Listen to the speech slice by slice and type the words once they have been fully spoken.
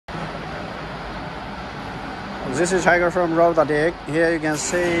This is Tiger from RobotDigg. Here you can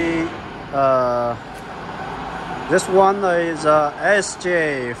see this one is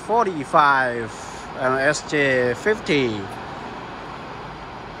SJ45 and SJ50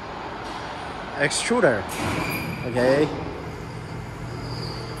 extruder. Okay.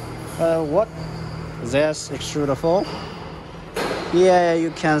 What this extruder for? Here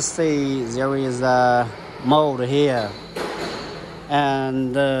you can see there is a mold here,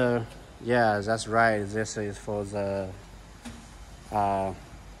 and yeah, that's right. This is for the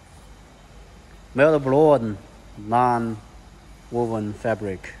Meltblown Nonwoven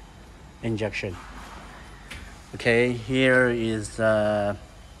fabric injection. Okay, here is the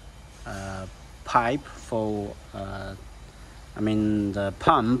pipe for the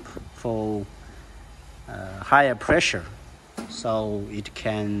pump for higher pressure, so it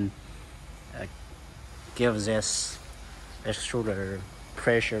can give this extruder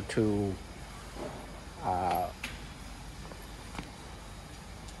pressure to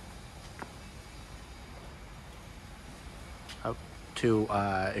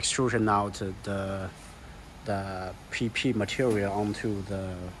extrusion out the PP material onto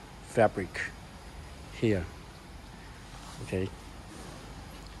the fabric here. Okay.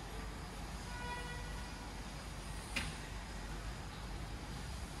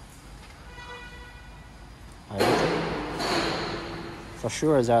 For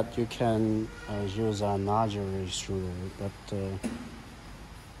sure that you can use a larger extruder, but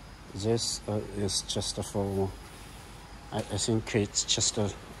this is just for, I think it's just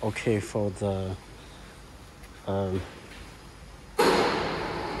okay for the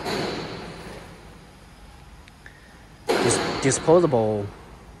disposable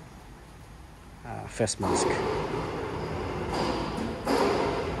face mask.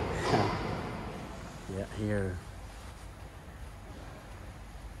 Yeah, here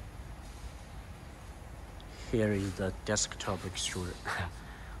is the desktop extruder.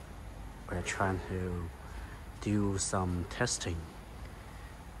 We're trying to do some testing.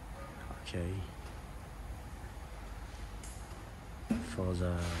 Okay, for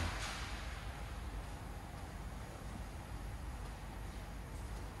the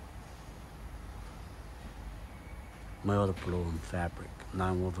Meltblown fabric,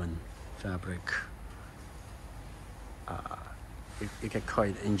 nonwoven fabric. You can call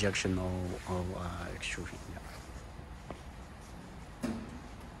it injection or extrusion. Yeah.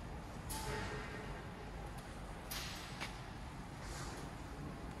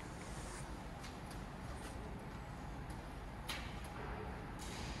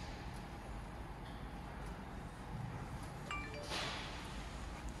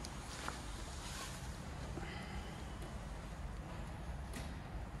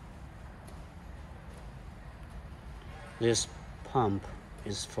 This pump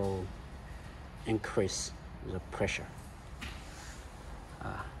is for increase the pressure.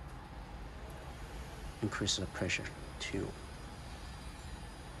 Increase the pressure to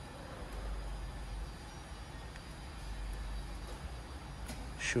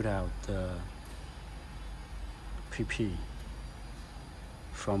shoot out the PP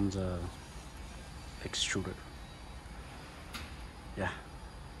from the extruder. Yeah.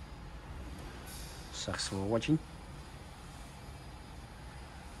 Thanks for watching.